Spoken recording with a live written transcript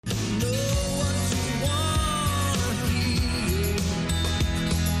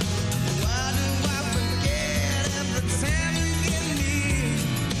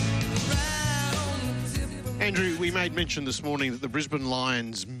Andrew, we made mention this morning that the Brisbane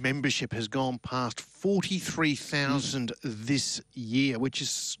Lions membership has gone past 43,000 this year, which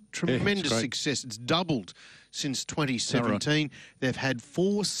is tremendous success. It's doubled since 2017. Right. They've had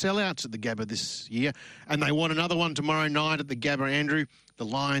 4 sellouts at the Gabba this year, and they want another one tomorrow night at the Gabba. Andrew, the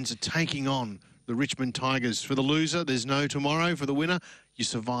Lions are taking on the Richmond Tigers. For the loser, there's no tomorrow. For the winner, you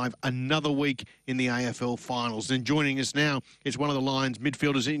survive another week in the AFL finals. And joining us now is one of the Lions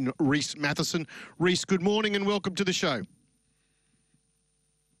midfielders, in Rhys Mathieson. Rhys, good morning and welcome to the show.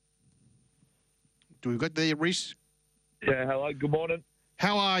 Do we got there, Rhys? Yeah, hello, good morning.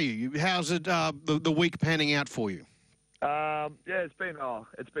 How are you? How's it the week panning out for you? Yeah, it's been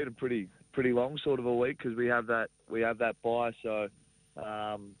a pretty long sort of a week because we have that bye, so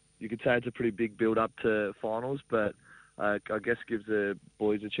you could say it's a pretty big build up to finals, but I guess gives the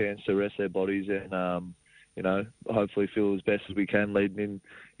boys a chance to rest their bodies and hopefully feel as best as we can leading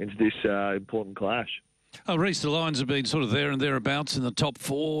into this important clash. Oh, Rhys, the Lions have been sort of there and thereabouts in the top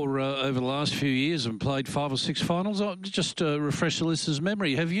 4 over the last few years and played 5 or 6 finals. Just refresh the listeners'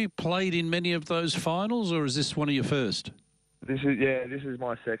 memory. Have you played in many of those finals, or is this one of your first? This is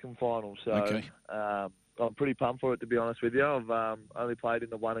my second final, so okay. I'm pretty pumped for it, to be honest with you. I've only played in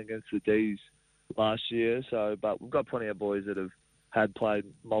the one against the D's last year, but we've got plenty of boys that had played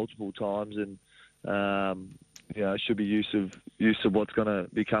multiple times, and should be used to what's going to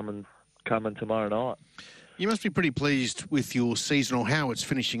be coming tomorrow night. You must be pretty pleased with your season, or how it's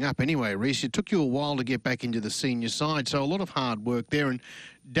finishing up anyway, Rhys. It took you a while to get back into the senior side, so a lot of hard work there. And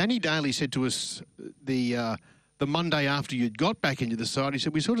Danny Daly said to us the Monday after you'd got back into the side, he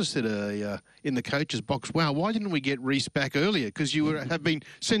said, we sort of said in the coach's box, wow, why didn't we get Rhys back earlier? Because you have been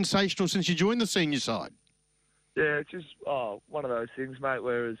sensational since you joined the senior side. Yeah, it's just one of those things, mate,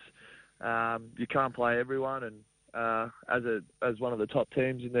 whereas you can't play everyone, and as one of the top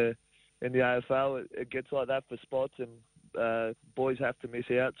teams in the AFL, it gets like that for spots, and boys have to miss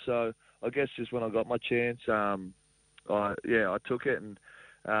out. So I guess just when I got my chance, I took it and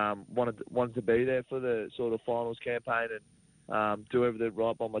wanted to be there for the sort of finals campaign and do everything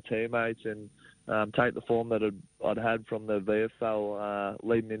right by my teammates and take the form that I'd had from the VFL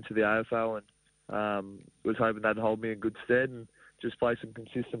leading into the AFL, and was hoping that'd hold me in good stead and just play some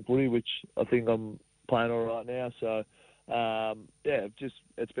consistent footy, which I think I'm playing all right now. So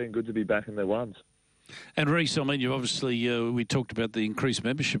it's been good to be back in the ones. And Rhys, I mean, you obviously, we talked about the increased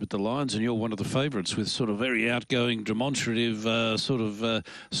membership at the Lions, and you're one of the favourites with sort of very outgoing, demonstrative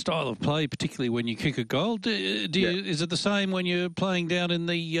style of play, particularly when you kick a goal. Is it the same when you're playing down in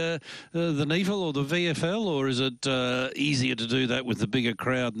the Neville or the VFL, or is it easier to do that with the bigger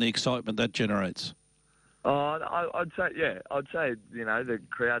crowd and the excitement that generates? I'd say the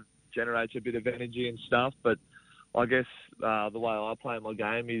crowd generates a bit of energy and stuff, but I guess the way I play my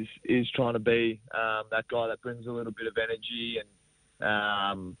game is trying to be that guy that brings a little bit of energy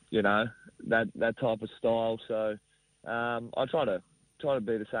and that type of style. So I try to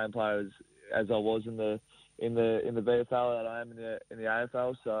be the same player as I was in the VFL that I am in the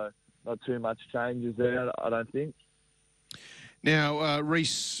AFL. So not too much changes there, I don't think. Now,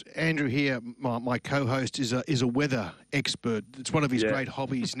 Rhys, Andrew here, my co-host, is a weather expert. It's one of his great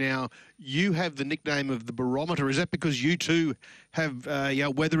hobbies. Now, you have the nickname of the Barometer. Is that because you too have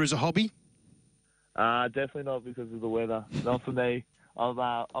weather as a hobby? Definitely not because of the weather. Not for me.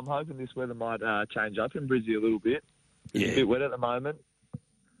 I'm hoping this weather might change up in Brisbane a little bit. It's a bit wet at the moment.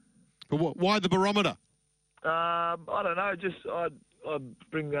 But why the Barometer? I don't know. Just I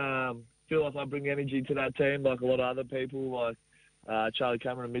feel like I bring energy to that team, like a lot of other people, like Charlie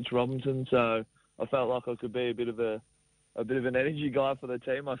Cameron and Mitch Robinson. So I felt like I could be a bit of an energy guy for the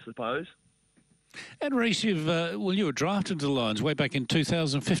team, I suppose. And Rhys, you were drafted to the Lions way back in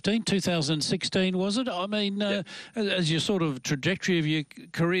 2015, 2016, was it? I mean, as your sort of trajectory of your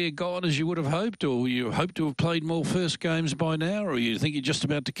career gone as you would have hoped, or you hoped to have played more first games by now, or you think you're just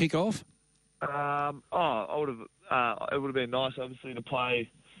about to kick off? I would have. It would have been nice, obviously, to play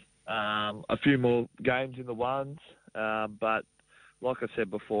a few more games in the ones, but like I said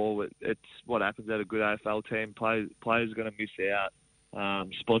before, it's what happens at a good AFL team. Players are going to miss out.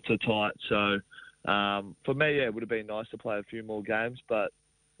 Spots are tight, so for me, it would have been nice to play a few more games, but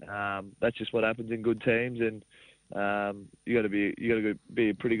that's just what happens in good teams, and you got to be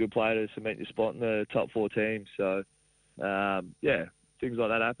a pretty good player to cement your spot in the top 4 teams. So things like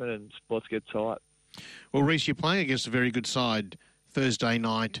that happen, and spots get tight. Well, Rhys, you're playing against a very good side Thursday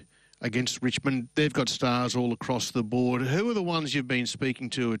night against Richmond. They've got stars all across the board. Who are the ones you've been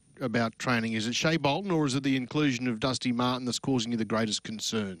speaking to about training? Is it Shea Bolton, or is it the inclusion of Dusty Martin that's causing you the greatest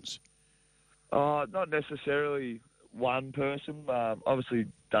concerns? Not necessarily one person. Obviously,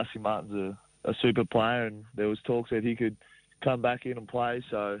 Dusty Martin's a super player, and there was talks that he could come back in and play.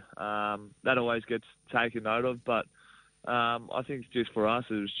 So that always gets taken note of. But I think just for us,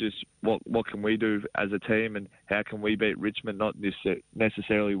 it was just what can we do as a team, and how can we beat Richmond? Not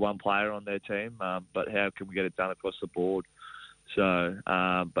necessarily one player on their team, but how can we get it done across the board? So,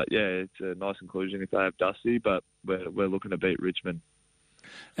 but yeah, it's a nice inclusion if they have Dusty, but we're looking to beat Richmond.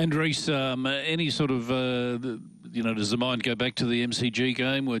 And Reece, any sort of, does the mind go back to the MCG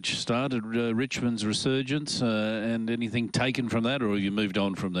game, which started Richmond's resurgence, and anything taken from that, or have you moved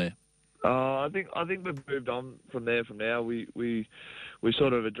on from there? I think we've moved on from there. From now, we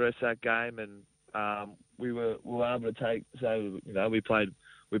sort of addressed that game, and we were able to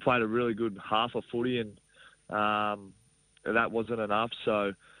we played a really good half of footy, and that wasn't enough.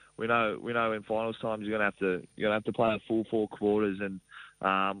 So we know in finals times you're gonna have to play a full 4 quarters, and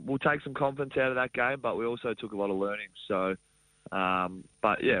we'll take some confidence out of that game, but we also took a lot of learning. So,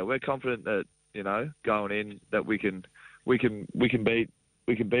 but yeah, we're confident that going in that we can beat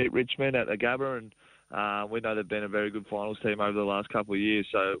Richmond at the Gabba, and we know they've been a very good finals team over the last couple of years.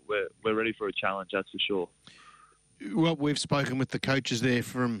 So we're ready for a challenge, that's for sure. Well, we've spoken with the coaches there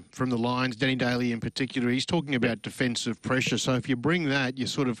from the Lions, Danny Daly in particular. He's talking about defensive pressure. So if you bring that, you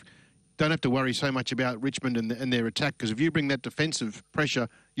sort of don't have to worry so much about Richmond and their attack, because if you bring that defensive pressure,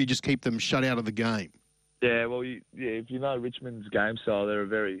 you just keep them shut out of the game. Yeah, well, if you know Richmond's game style, they're a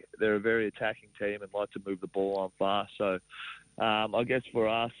very attacking team and like to move the ball on fast. So I guess for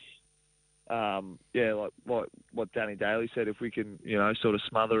us, like what Danny Daly said, if we can, sort of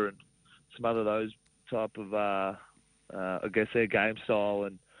smother those type of, I guess their game style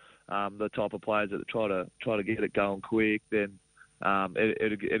and the type of players that try to get it going quick, then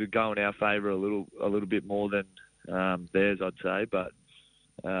it'd go in our favour a little bit more than theirs, I'd say. But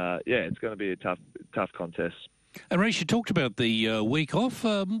it's going to be a tough contest. And Reece, you talked about the week off.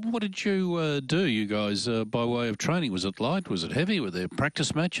 What did you do, you guys, by way of training? Was it light? Was it heavy? Were there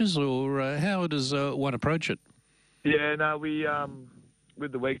practice matches, or how does one approach it? Yeah, no, we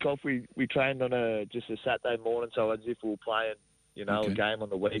with the week off, we trained on just a Saturday morning, so as if we were playing, a game on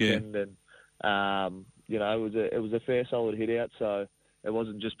the weekend, and it was a fair solid hit out. So it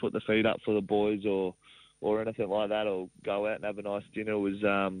wasn't just put the feet up for the boys or anything like that, or go out and have a nice dinner.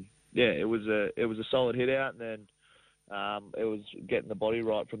 It was it was a solid hit out, and then it was getting the body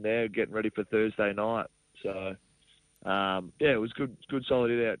right from there, getting ready for Thursday night. So it was good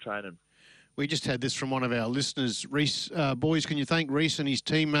solid hit out training. We just had this from one of our listeners. Reece, boys, can you thank Reece and his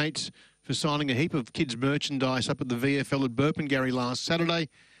teammates for signing a heap of kids' merchandise up at the VFL at Burpengary last Saturday?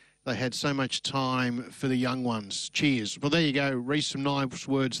 They had so much time for the young ones. Cheers. Well, there you go, Reece, some nice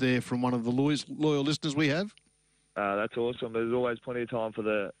words there from one of the loyal listeners we have. That's awesome. There's always plenty of time for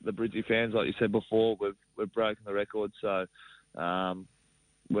the Bridgie fans, like you said before. We've broken the record, so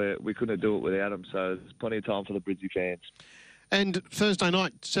we couldn't do it without them. So there's plenty of time for the Bridgie fans. And Thursday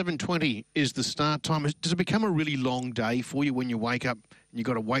night, 7:20 is the start time. Does it become a really long day for you when you wake up and you've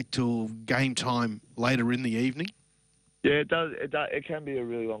got to wait till game time later in the evening? Yeah, it does. It can be a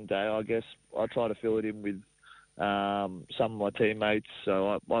really long day. I guess I try to fill it in with some of my teammates.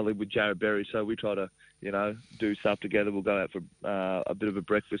 So I live with Jared Berry, so we try to do stuff together. We'll go out for a bit of a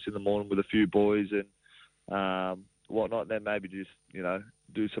breakfast in the morning with a few boys and whatnot, and then maybe just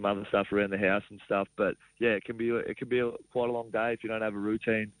do some other stuff around the house and stuff. But yeah, it can be quite a long day if you don't have a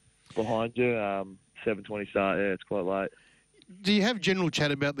routine behind you. 7:20 start, yeah, it's quite late. Do you have general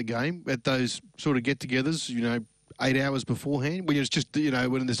chat about the game at those sort of get-togethers? 8 hours beforehand, when it's just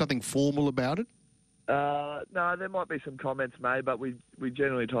when there's nothing formal about it? No, there might be some comments made, but we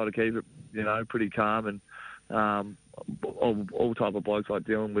generally try to keep it pretty calm, and all type of blokes like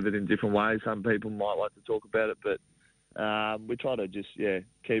dealing with it in different ways. Some people might like to talk about it, but we try to just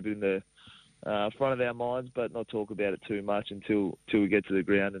keep it in the front of our minds, but not talk about it too much until we get to the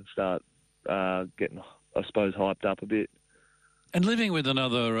ground and start getting, I suppose, hyped up a bit. And living with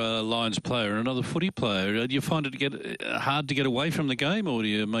another Lions player, another footy player, do you find it hard to get away from the game, or do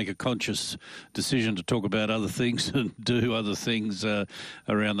you make a conscious decision to talk about other things and do other things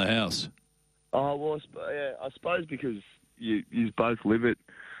around the house? Oh, well, I suppose because you both live it,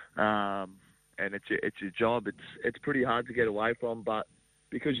 and it's your job. It's pretty hard to get away from, but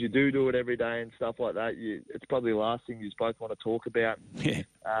because you do it every day and stuff like that, it's probably the last thing you both want to talk about. Yeah.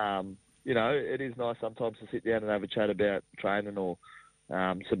 It is nice sometimes to sit down and have a chat about training or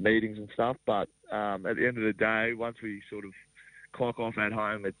some meetings and stuff. But at the end of the day, once we sort of clock off at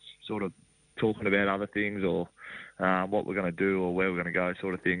home, it's sort of talking about other things or what we're going to do or where we're going to go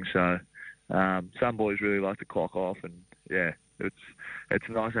sort of thing. So some boys really like to clock off, and yeah, it's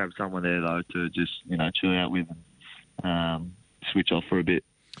nice to have someone there though to just chill out with and switch off for a bit.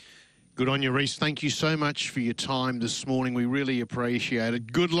 Good on you, Reece. Thank you so much for your time this morning. We really appreciate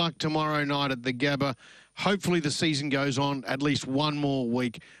it. Good luck tomorrow night at the Gabba. Hopefully the season goes on at least one more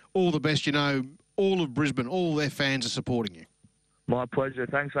week. All the best. You know, all of Brisbane, all their fans are supporting you. My pleasure.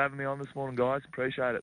 Thanks for having me on this morning, guys. Appreciate it.